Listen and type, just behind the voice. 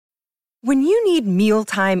When you need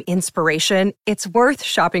mealtime inspiration, it's worth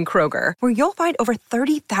shopping Kroger, where you'll find over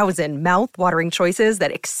 30,000 mouth-watering choices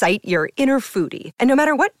that excite your inner foodie. And no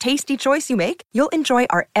matter what tasty choice you make, you'll enjoy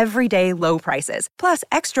our everyday low prices, plus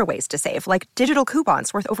extra ways to save, like digital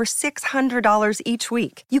coupons worth over $600 each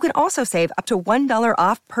week. You can also save up to $1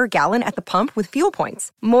 off per gallon at the pump with fuel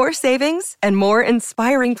points. More savings and more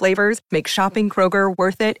inspiring flavors make shopping Kroger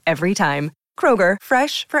worth it every time. Kroger,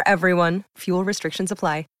 fresh for everyone. Fuel restrictions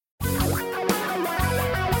apply.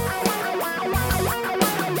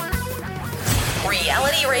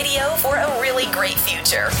 Reality radio for a really great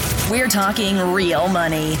future. We're talking real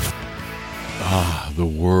money. The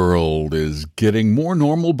world is getting more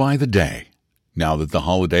normal by the day. Now that the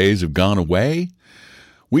holidays have gone away,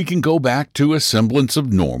 we can go back to a semblance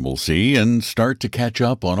of normalcy and start to catch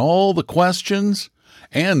up on all the questions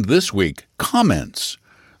and this week comments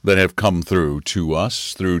that have come through to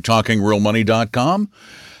us through TalkingRealMoney.com.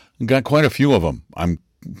 Got quite a few of them. I'm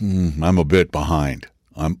a bit behind.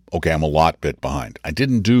 I'm a lot bit behind. I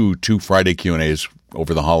didn't do 2 Friday Q&As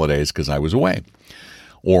over the holidays because I was away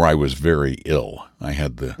or I was very ill. I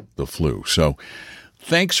had the flu. So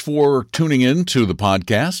thanks for tuning in to the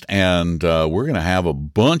podcast, and we're going to have a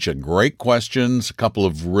bunch of great questions, a couple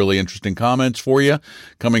of really interesting comments for you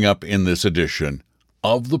coming up in this edition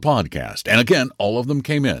of the podcast. And again, all of them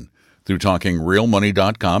came in through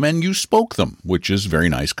TalkingRealMoney.com, and you spoke them, which is very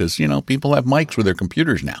nice because, people have mics with their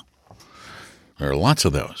computers now. There are lots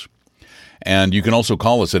of those. And you can also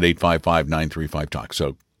call us at 855-935-TALK.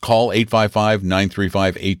 So call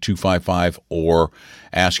 855-935-8255 or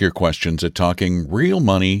ask your questions at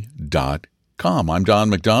TalkingRealMoney.com. I'm Don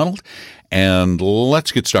McDonald, and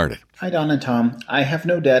let's get started. Hi, Don and Tom. I have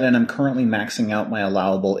no debt, and I'm currently maxing out my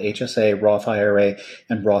allowable HSA, Roth IRA,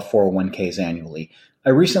 and Roth 401ks annually. I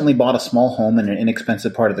recently bought a small home in an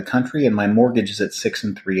inexpensive part of the country, and my mortgage is at 6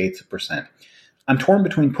 3/8%. I'm torn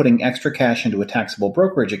between putting extra cash into a taxable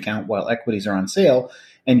brokerage account while equities are on sale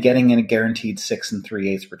and getting a guaranteed 6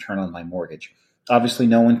 3/8 return on my mortgage. Obviously,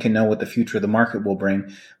 no one can know what the future of the market will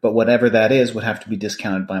bring, but whatever that is would have to be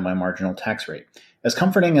discounted by my marginal tax rate. As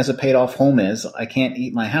comforting as a paid-off home is, I can't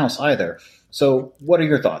eat my house either. So what are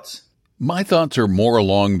your thoughts? My thoughts are more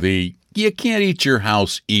along the you can't eat your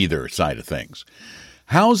house either side of things.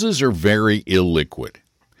 Houses are very illiquid.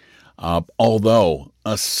 Although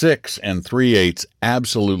a 6 3/8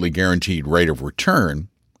 absolutely guaranteed rate of return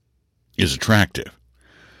is attractive.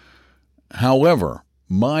 However,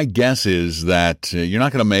 my guess is that you're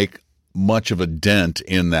not going to make much of a dent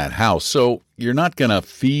in that house, so you're not going to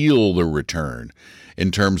feel the return in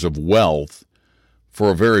terms of wealth for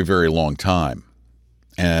a very, very long time.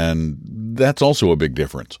 And that's also a big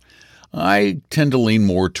difference. I tend to lean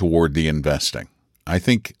more toward the investing. I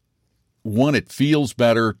think, one, it feels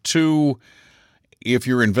better. Two, if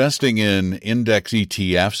you're investing in index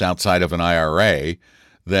ETFs outside of an IRA,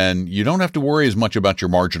 then you don't have to worry as much about your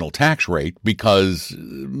marginal tax rate because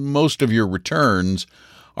most of your returns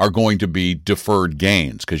are going to be deferred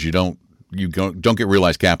gains because you don't get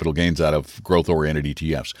realized capital gains out of growth-oriented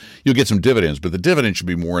ETFs. You'll get some dividends, but the dividend should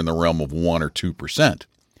be more in the realm of 1 or 2%.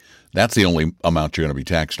 That's the only amount you're going to be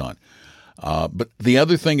taxed on. But the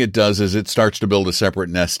other thing it does is it starts to build a separate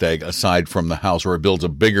nest egg aside from the house, or it builds a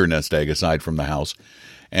bigger nest egg aside from the house.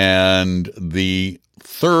 And the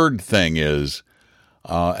third thing is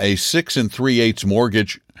a 6 3/8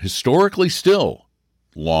 mortgage, historically still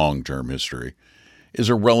long-term history, is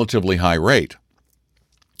a relatively high rate.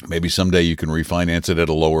 Maybe someday you can refinance it at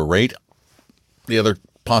a lower rate. The other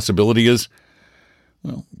possibility is,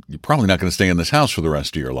 well, you're probably not going to stay in this house for the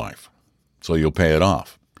rest of your life, so you'll pay it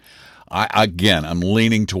off. I'm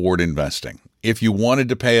leaning toward investing. If you wanted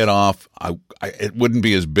to pay it off, it wouldn't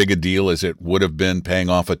be as big a deal as it would have been paying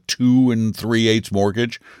off a 2 3/8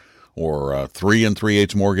 mortgage or a 3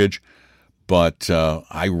 3/8 mortgage. But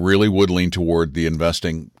I really would lean toward the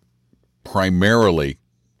investing primarily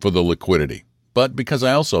for the liquidity. But because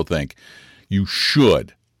I also think you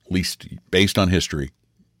should, at least based on history,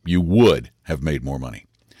 you would have made more money.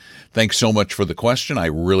 Thanks so much for the question. I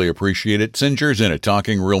really appreciate it. Send yours in at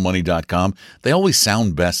TalkingRealMoney.com. They always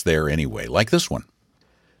sound best there anyway, like this one.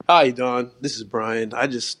 Hi, Don. This is Brian. I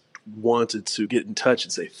just wanted to get in touch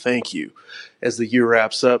and say thank you. As the year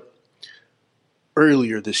wraps up,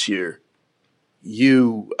 earlier this year,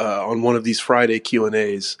 you, on one of these Friday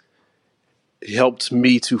Q&As, helped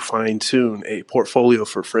me to fine-tune a portfolio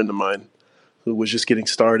for a friend of mine who was just getting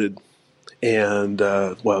started. And,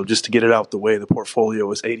 just to get it out the way, the portfolio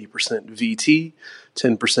was 80% VT,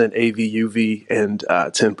 10% AVUV, and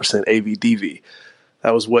 10% AVDV.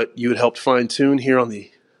 That was what you had helped fine-tune here on the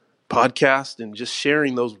podcast, and just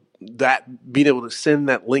sharing those that being able to send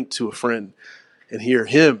that link to a friend and hear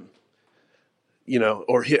him,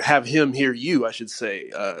 or have him hear you, I should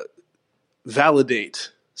say,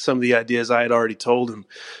 validate some of the ideas I had already told him,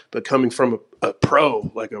 but coming from a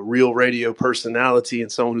pro, like a real radio personality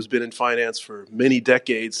and someone who's been in finance for many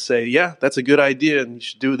decades, say, yeah, that's a good idea and you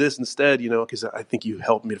should do this instead, because I think you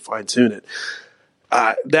helped me to fine tune it.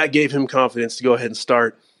 That gave him confidence to go ahead and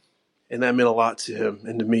start, and that meant a lot to him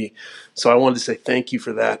and to me. So I wanted to say thank you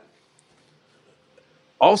for that.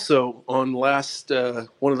 Also, on last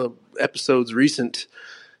one of the episodes recent,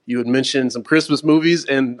 you had mentioned some Christmas movies,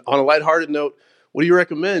 and on a lighthearted note, what do you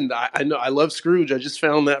recommend? I know I love Scrooge. I just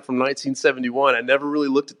found that from 1971. I never really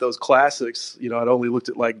looked at those classics. I'd only looked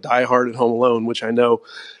at like Die Hard and Home Alone, which I know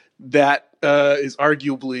that is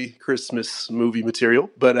arguably Christmas movie material.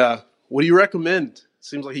 But what do you recommend?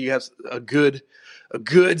 Seems like he has a good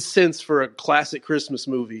sense for a classic Christmas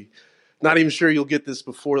movie. Not even sure you'll get this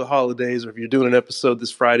before the holidays, or if you're doing an episode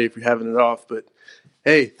this Friday, if you're having it off. But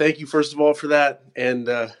hey, thank you first of all for that, and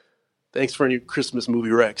thanks for your Christmas movie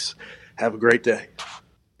recs. Have a great day.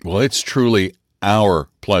 Well, it's truly our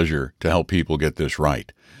pleasure to help people get this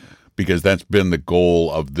right, because that's been the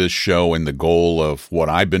goal of this show and the goal of what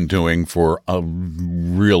I've been doing for a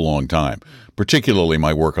real long time, particularly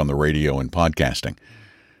my work on the radio and podcasting.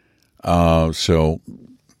 So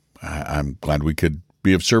I'm glad we could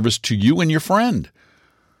be of service to you and your friend.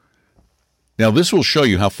 Now, this will show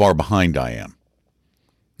you how far behind I am.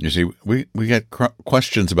 You see, we get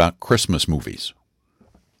questions about Christmas movies.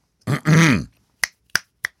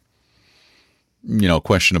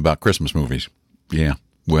 Question about Christmas movies. Yeah,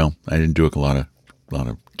 well, I didn't do a lot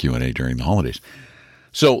of Q&A during the holidays.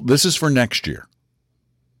 So this is for next year.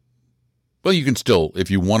 Well, you can still, if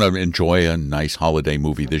you want to enjoy a nice holiday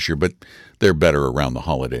movie this year, but they're better around the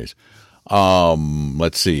holidays.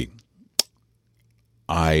 Let's see.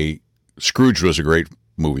 Scrooge was a great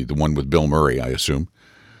movie, the one with Bill Murray, I assume.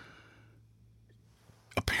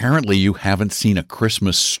 Apparently you haven't seen A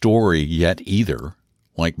Christmas Story yet either,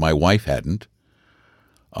 like my wife hadn't.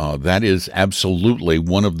 That is absolutely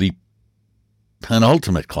one of the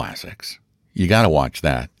penultimate classics. You got to watch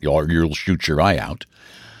that, or you'll shoot your eye out.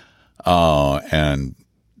 And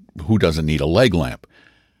who doesn't need a leg lamp?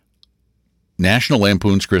 National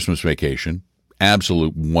Lampoon's Christmas Vacation,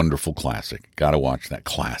 absolute wonderful classic. Got to watch that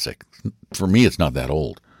classic. For me, it's not that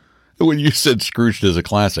old. When you said Scrooge is a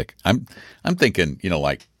classic, I'm thinking,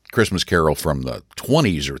 like Christmas Carol from the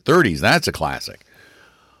 20s or 30s. That's a classic.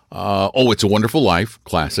 It's a Wonderful Life,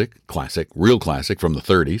 classic, real classic from the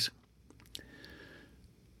 30s.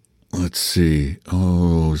 Let's see.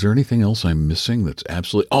 Is there anything else I'm missing that's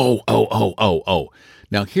absolutely...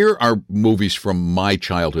 Now, here are movies from my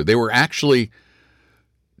childhood. They were actually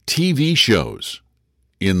TV shows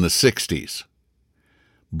in the 60s,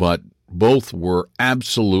 but both were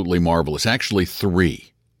absolutely marvelous. Actually,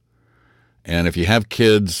 3. And if you have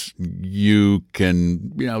kids, you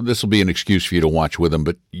can, this will be an excuse for you to watch with them,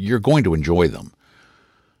 but you're going to enjoy them.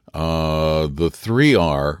 The 3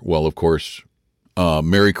 are, well, of course...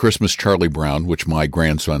 Merry Christmas, Charlie Brown, which my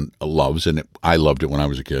grandson loves, and I loved it when I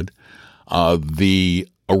was a kid. The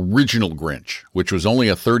original Grinch, which was only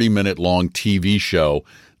a 30-minute long TV show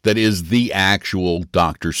that is the actual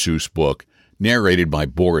Dr. Seuss book, narrated by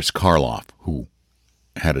Boris Karloff, who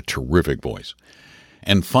had a terrific voice.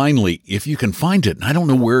 And finally, if you can find it, and I don't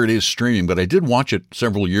know where it is streaming, but I did watch it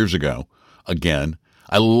several years ago. Again,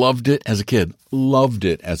 I loved it as a kid.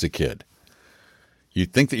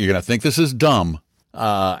 You'd think that you're going to think this is dumb,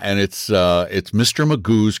 and it's Mr.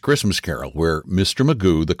 Magoo's Christmas Carol, where Mr.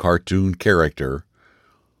 Magoo, the cartoon character,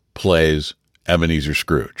 plays Ebenezer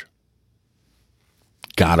Scrooge.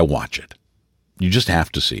 Gotta watch it. You just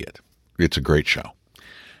have to see it. It's a great show.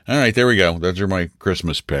 All right, there we go. Those are my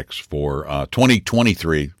Christmas picks for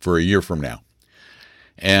 2023, for a year from now.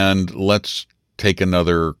 And let's take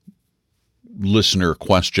another listener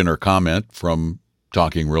question or comment from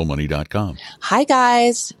TalkingRealMoney.com. Hi,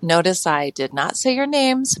 guys. Notice I did not say your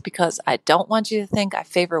names because I don't want you to think I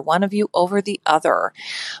favor one of you over the other.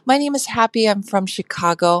 My name is Happy. I'm from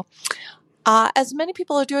Chicago. As many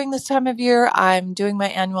people are doing this time of year, I'm doing my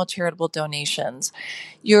annual charitable donations.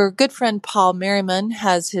 Your good friend Paul Merriman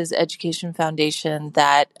has his education foundation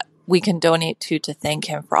that we can donate to thank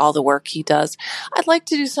him for all the work he does. I'd like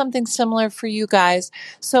to do something similar for you guys.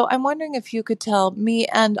 So I'm wondering if you could tell me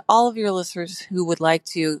and all of your listeners who would like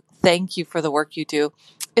to thank you for the work you do,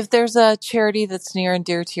 if there's a charity that's near and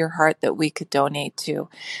dear to your heart that we could donate to.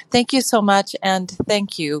 Thank you so much. And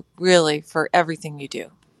thank you really for everything you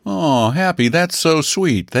do. Oh, Happy. That's so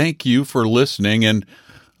sweet. Thank you for listening. And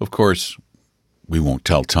of course, we won't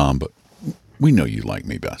tell Tom, but We know you like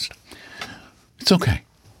me best. It's okay.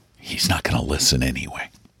 He's not going to listen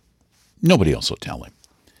anyway. Nobody else will tell him.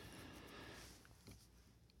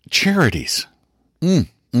 Charities. You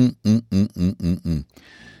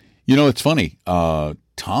know, it's funny.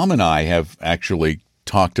 Tom and I have actually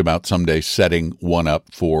talked about someday setting one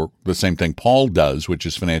up for the same thing Paul does, which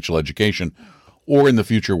is financial education, or in the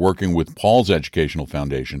future working with Paul's educational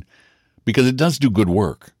foundation, because it does do good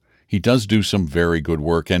work. He does do some very good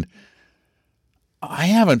work, and I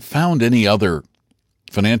haven't found any other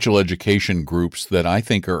financial education groups that I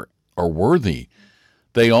think are worthy.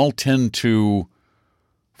 They all tend to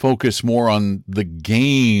focus more on the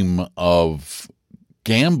game of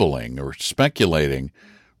gambling or speculating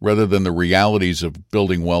rather than the realities of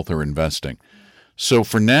building wealth or investing. So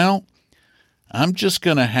for now, I'm just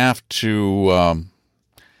going to have to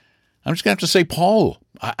say, Paul,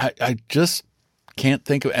 I just can't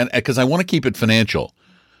think of, and because I want to keep it financial,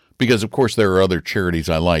 because of course there are other charities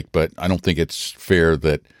I like, but I don't think it's fair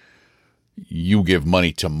that you give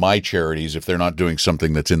money to my charities if they're not doing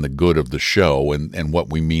something that's in the good of the show and what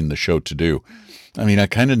we mean the show to do. I mean,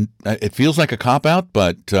 it feels like a cop-out,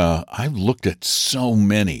 but I've looked at so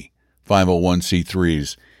many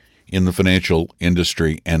 501c3s in the financial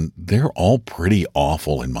industry, and they're all pretty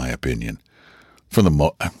awful, in my opinion.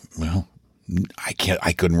 I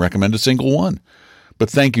couldn't recommend a single one. But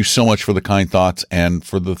thank you so much for the kind thoughts and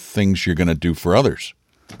for the things you're going to do for others.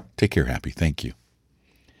 Take care, Happy. Thank you.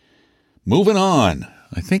 Moving on.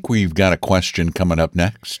 I think we've got a question coming up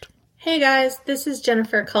next. Hey guys, this is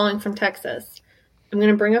Jennifer calling from Texas. I'm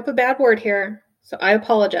going to bring up a bad word here, so I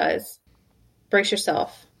apologize. Brace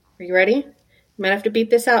yourself. Are you ready? You might have to beep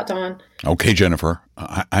this out, Don. Okay, Jennifer.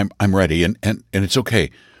 I'm ready, and it's okay.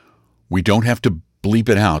 We don't have to bleep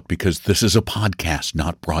it out because this is a podcast,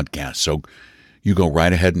 not broadcast. So you go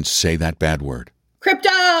right ahead and say that bad word.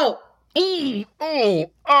 Crypto!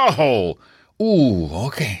 Ooh,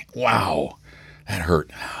 okay. Wow. That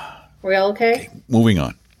hurt. Are we all okay? Moving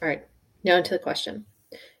on. All right. Now into the question.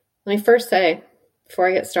 Let me first say, before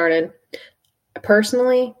I get started, I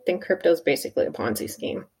personally think crypto is basically a Ponzi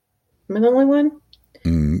scheme. Am I the only one?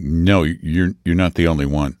 No, you're not the only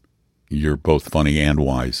one. You're both funny and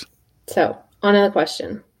wise. So, on to the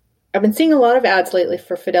question. I've been seeing a lot of ads lately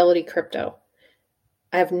for Fidelity Crypto.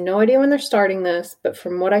 I have no idea when they're starting this, but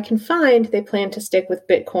from what I can find, they plan to stick with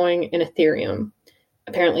Bitcoin and Ethereum.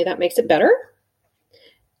 Apparently that makes it better.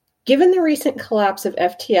 Given the recent collapse of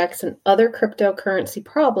FTX and other cryptocurrency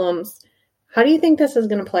problems, how do you think this is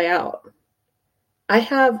going to play out? I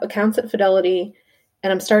have accounts at Fidelity,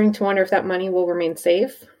 and I'm starting to wonder if that money will remain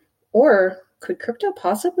safe. Or could crypto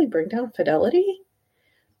possibly bring down Fidelity?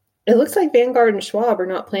 It looks like Vanguard and Schwab are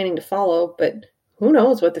not planning to follow, but who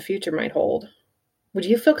knows what the future might hold. Would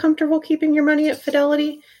you feel comfortable keeping your money at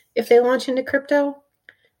Fidelity if they launch into crypto?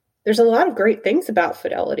 There's a lot of great things about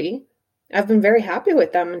Fidelity. I've been very happy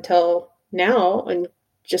with them until now and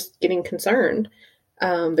just getting concerned.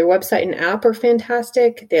 Their website and app are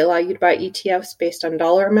fantastic. They allow you to buy ETFs based on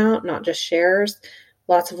dollar amount, not just shares.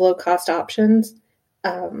 Lots of low-cost options.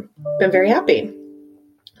 Been very happy.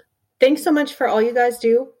 Thanks so much for all you guys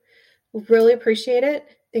do. We really appreciate it.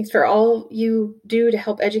 Thanks for all you do to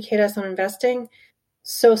help educate us on investing.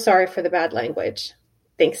 So sorry for the bad language.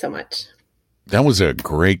 Thanks so much. That was a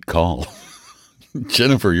great call.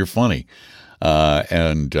 Jennifer, you're funny.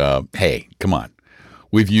 Hey, come on.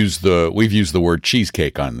 We've used the word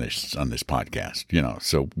cheesecake on this podcast,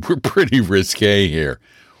 so we're pretty risque here.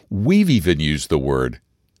 We've even used the word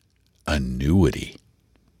annuity.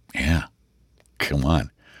 Yeah. Come on.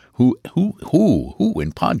 Who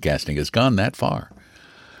in podcasting has gone that far?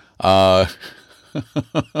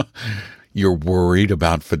 You're worried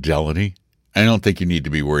about Fidelity? I don't think you need to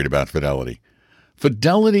be worried about Fidelity.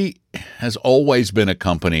 Fidelity has always been a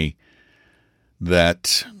company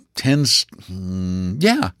that tends,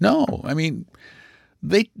 they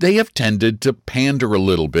have tended to pander a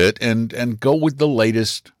little bit and go with the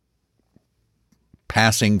latest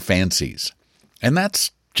passing fancies. And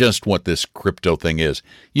that's just what this crypto thing is.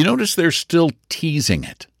 You notice they're still teasing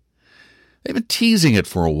it. They've been teasing it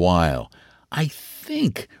for a while. I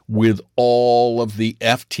think with all of the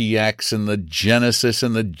FTX and the Genesis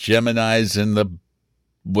and the Geminis and the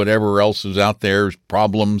whatever else is out there,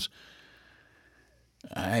 problems,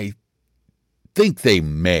 I think they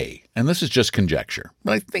may, and this is just conjecture,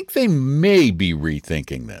 but I think they may be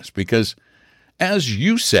rethinking this because, as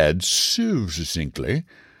you said so succinctly,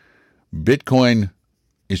 Bitcoin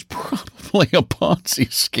is probably a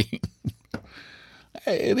Ponzi scheme.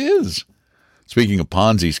 It is. Speaking of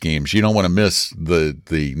Ponzi schemes, you don't want to miss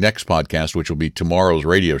the next podcast, which will be tomorrow's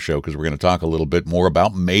radio show, because we're going to talk a little bit more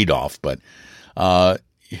about Madoff. But I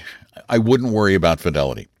wouldn't worry about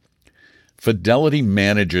Fidelity. Fidelity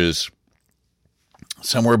manages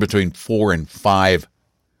somewhere between $4 and $5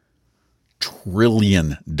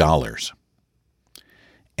 trillion.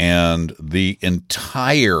 And the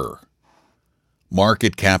entire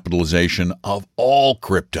market capitalization of all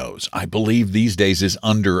cryptos, I believe these days, is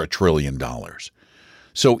under $1 trillion.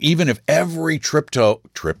 So even if every crypto,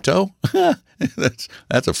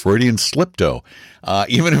 that's a Freudian slipto.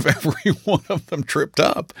 Even if every one of them tripped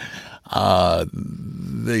up,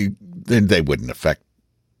 they wouldn't affect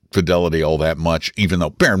Fidelity all that much, even though,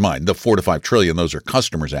 bear in mind, the 4 to 5 trillion, those are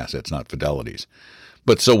customers' assets, not Fidelity's.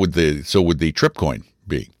 But so would the Tripcoin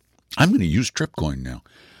be. I'm going to use Tripcoin now.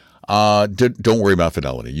 Don't worry about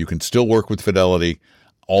Fidelity. You can still work with Fidelity.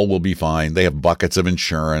 All will be fine. They have buckets of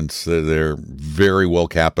insurance. They're very well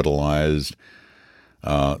capitalized.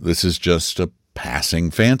 This is just a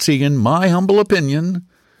passing fancy, in my humble opinion.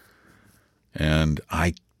 And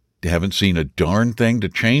I haven't seen a darn thing to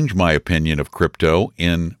change my opinion of crypto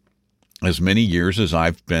in as many years as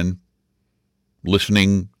I've been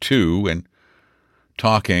listening to and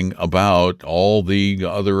talking about all the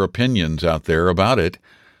other opinions out there about it.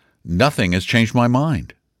 Nothing has changed my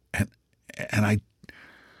mind. And I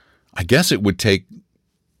guess it would take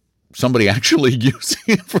somebody actually using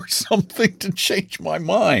it for something to change my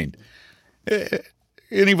mind.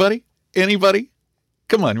 Anybody?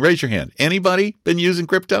 Come on, raise your hand. Anybody been using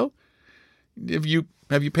crypto? Have you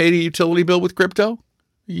paid a utility bill with crypto?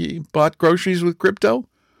 You bought groceries with crypto?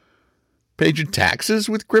 Paid your taxes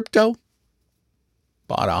with crypto?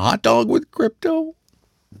 Bought a hot dog with crypto?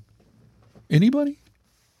 Anybody?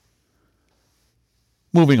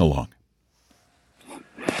 Moving along.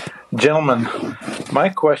 Gentlemen, my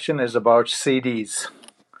question is about CDs.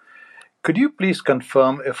 Could you please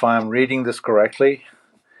confirm if I am reading this correctly?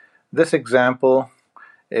 This example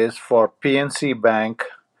is for PNC Bank,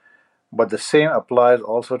 but the same applies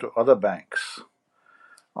also to other banks.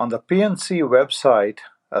 On the PNC website,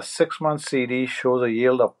 a 6-month CD shows a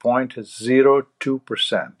yield of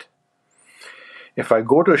 0.02%. If I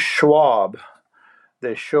go to Schwab,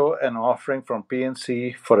 they show an offering from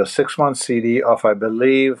PNC for a 6-month CD of, I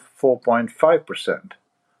believe, 4.5%.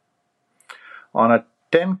 On a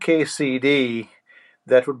 10K CD,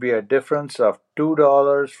 that would be a difference of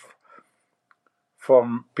 $2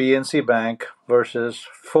 from PNC Bank versus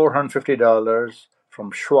 $450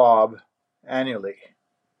 from Schwab annually.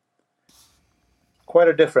 Quite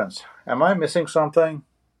a difference. Am I missing something?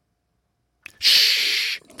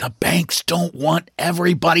 Shh! The banks don't want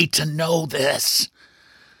everybody to know this.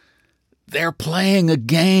 They're playing a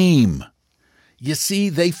game. You see,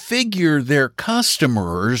 they figure their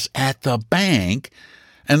customers at the bank,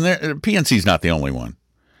 and PNC's not the only one.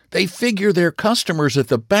 They figure their customers at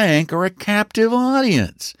the bank are a captive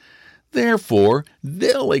audience. Therefore,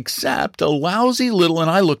 they'll accept a lousy little, and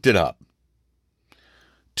I looked it up,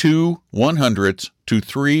 2 100ths to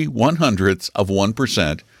 3 100ths of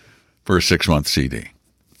 1% for a 6-month CD.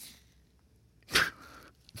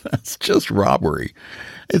 That's just robbery.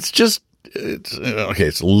 It's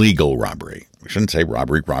legal robbery. We shouldn't say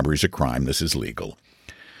robbery. Robbery's a crime. This is legal.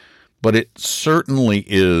 But it certainly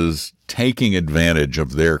is taking advantage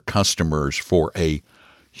of their customers for a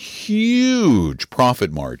huge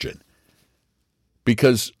profit margin,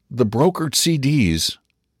 because the brokered CDs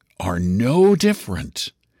are no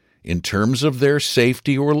different in terms of their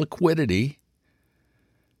safety or liquidity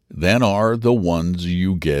than are the ones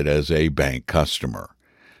you get as a bank customer.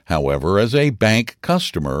 However, as a bank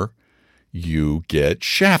customer, you get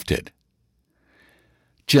shafted,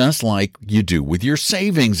 just like you do with your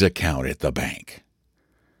savings account at the bank.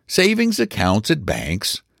 Savings accounts at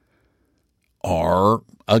banks are,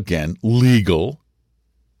 again, legal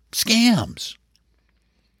scams.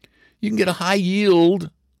 You can get a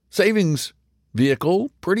high-yield savings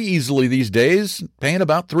vehicle pretty easily these days, paying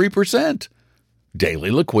about 3%.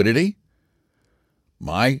 Daily liquidity.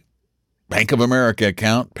 My Bank of America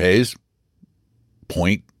account pays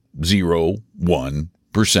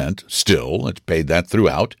 0.01% still. It's paid that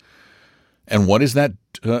throughout. And what is that?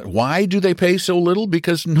 Why do they pay so little?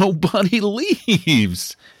 Because nobody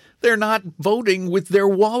leaves. They're not voting with their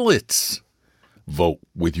wallets. Vote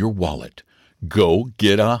with your wallet. Go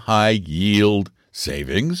get a high-yield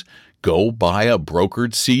savings. Go buy a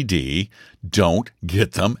brokered CD. Don't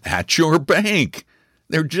get them at your bank.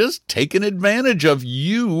 They're just taking advantage of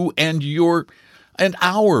you and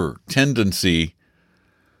our tendency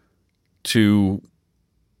to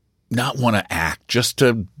not want to act, just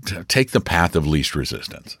to take the path of least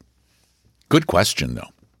resistance. Good question, though.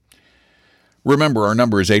 Remember, our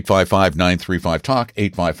number is 855-935-TALK,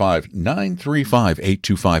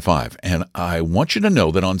 855-935-8255. And I want you to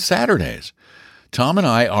know that on Saturdays, Tom and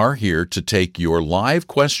I are here to take your live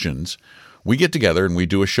questions. We get together and we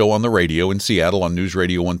do a show on the radio in Seattle on News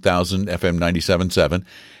Radio 1000, FM 97.7,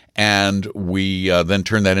 and we then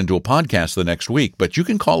turn that into a podcast the next week. But you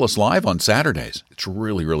can call us live on Saturdays. It's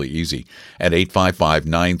really, really easy at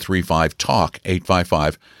 855-935-TALK,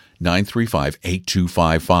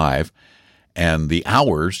 855-935-8255. And the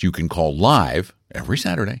hours you can call live every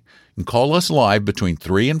Saturday. You can call us live between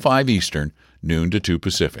 3 and 5 Eastern, noon to 2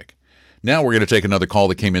 Pacific. Now we're going to take another call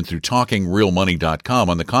that came in through TalkingRealMoney.com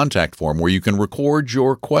on the contact form where you can record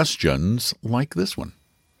your questions like this one.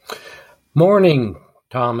 Morning,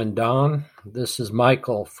 Tom and Don. This is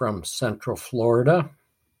Michael from Central Florida.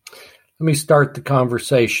 Let me start the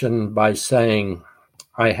conversation by saying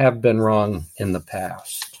I have been wrong in the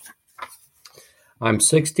past. I'm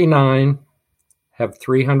 69, have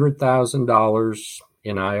 $300,000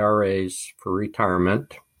 in IRAs for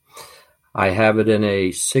retirement. I have it in a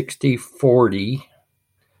 60-40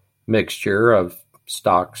 mixture of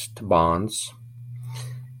stocks to bonds.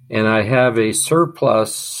 And I have a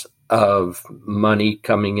surplus of money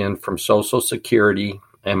coming in from Social Security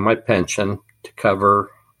and my pension to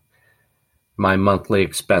cover my monthly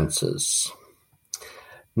expenses.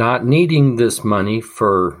 Not needing this money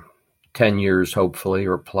for 10 years, hopefully,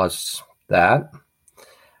 or plus that,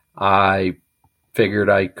 I figured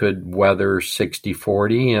I could weather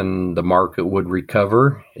 60-40 and the market would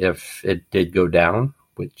recover if it did go down,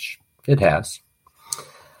 which it has.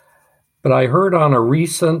 But I heard on a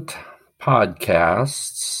recent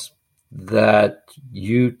podcast that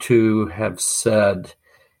you two have said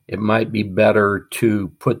it might be better to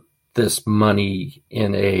put this money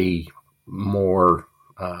in a more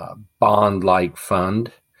bond-like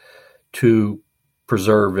fund to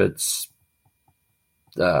preserve its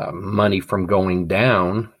money from going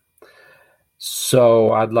down.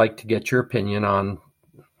 So I'd like to get your opinion on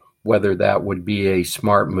whether that would be a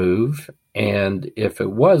smart move. And if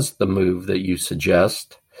it was the move that you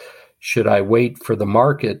suggest, should I wait for the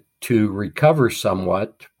market to recover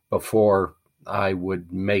somewhat before I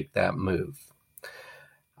would make that move?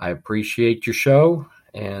 I appreciate your show,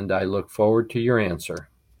 and I look forward to your answer.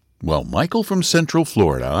 Well, Michael from Central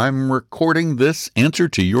Florida, I'm recording this answer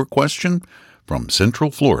to your question from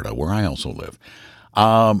Central Florida, where I also live.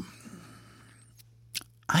 I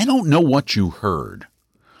don't know what you heard,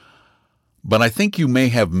 but I think you may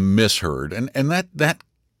have misheard, and that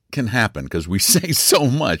can happen because we say so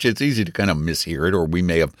much. It's easy to kind of mishear it, or we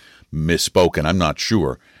may have misspoken. I'm not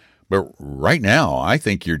sure. But right now, I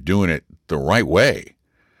think you're doing it the right way.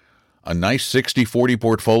 A nice 60-40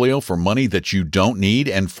 portfolio for money that you don't need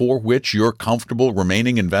and for which you're comfortable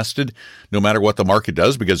remaining invested no matter what the market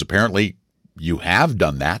does, because apparently you have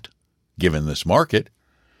done that given this market.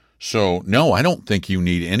 So, no, I don't think you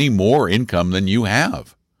need any more income than you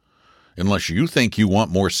have, unless you think you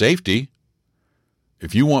want more safety.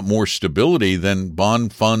 If you want more stability, then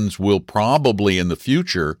bond funds will probably in the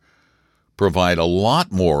future provide a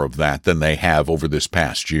lot more of that than they have over this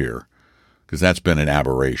past year, because that's been an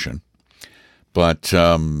aberration. But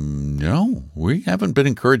no, we haven't been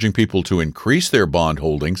encouraging people to increase their bond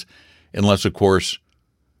holdings unless, of course,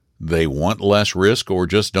 they want less risk or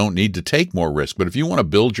just don't need to take more risk. But if you want to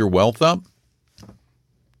build your wealth up,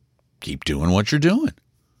 keep doing what you're doing.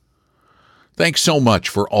 Thanks so much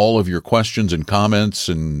for all of your questions and comments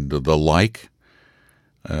and the like.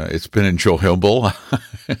 It's been enjoyable.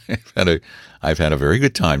 I've had a very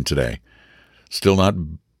good time today. Still not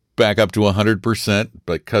back up to 100%,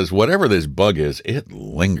 because whatever this bug is, it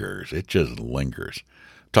lingers. It just lingers.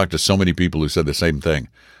 Talked to so many people who said the same thing.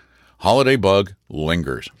 Holiday bug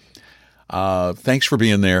lingers. Thanks for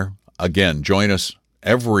being there. Again, join us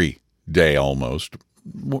every day almost.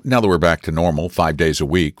 Now that we're back to normal, 5 days a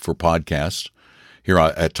week for podcasts here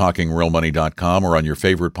at TalkingRealMoney.com or on your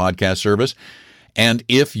favorite podcast service. And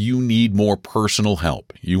if you need more personal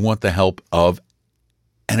help, you want the help of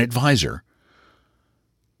an advisor,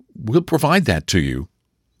 we'll provide that to you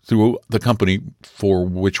through the company for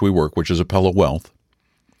which we work, which is Apella Wealth.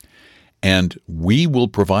 And we will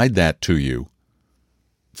provide that to you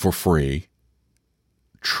for free,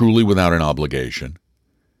 truly without an obligation,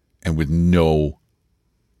 and with no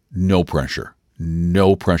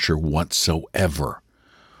pressure whatsoever.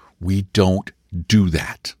 We don't do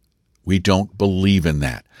that. We don't believe in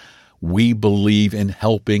that. We believe in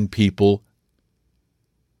helping people,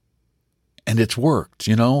 and it's worked.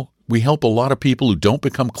 We help a lot of people who don't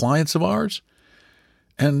become clients of ours,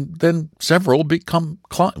 and then several become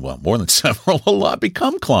clients. Well, more than several, a lot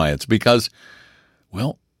become clients because,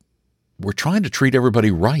 well, we're trying to treat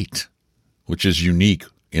everybody right, which is unique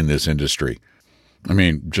in this industry. I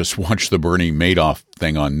mean, just watch the Bernie Madoff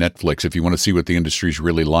thing on Netflix if you want to see what the industry's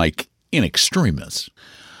really like in extremis.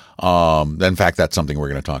 In fact, that's something we're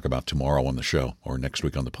going to talk about tomorrow on the show or next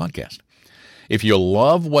week on the podcast. If you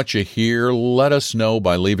love what you hear, let us know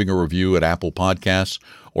by leaving a review at Apple Podcasts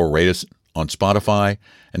or rate us on Spotify,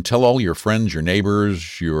 and tell all your friends, your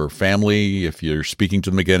neighbors, your family, if you're speaking to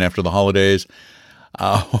them again after the holidays,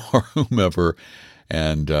 or whomever,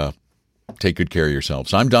 and take good care of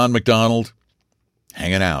yourselves. I'm Don McDonald,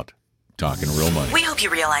 hanging out, talking real money. We hope you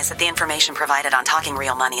realize that the information provided on Talking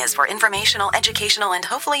Real Money is for informational, educational, and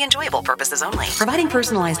hopefully enjoyable purposes only. Providing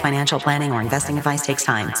personalized financial planning or investing advice takes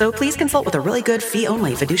time, so please consult with a really good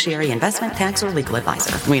fee-only fiduciary investment, tax, or legal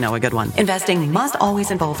advisor. We know a good one. Investing must always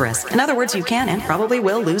involve risk. In other words, you can and probably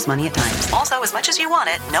will lose money at times. Also, as much as you want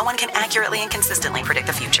it, no one can accurately and consistently predict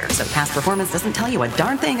the future. So past performance doesn't tell you a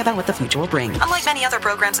darn thing about what the future will bring. Unlike many other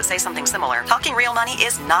programs that say something similar, Talking Real Money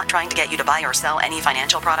is not trying to get you to buy or sell any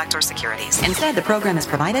financial products or securities. Instead, the program is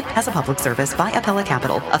provided as a public service by Apella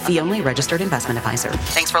Capital, a fee-only registered investment advisor.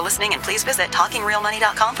 Thanks for listening, and please visit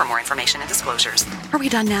TalkingRealMoney.com for more information and disclosures. Are we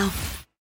done now?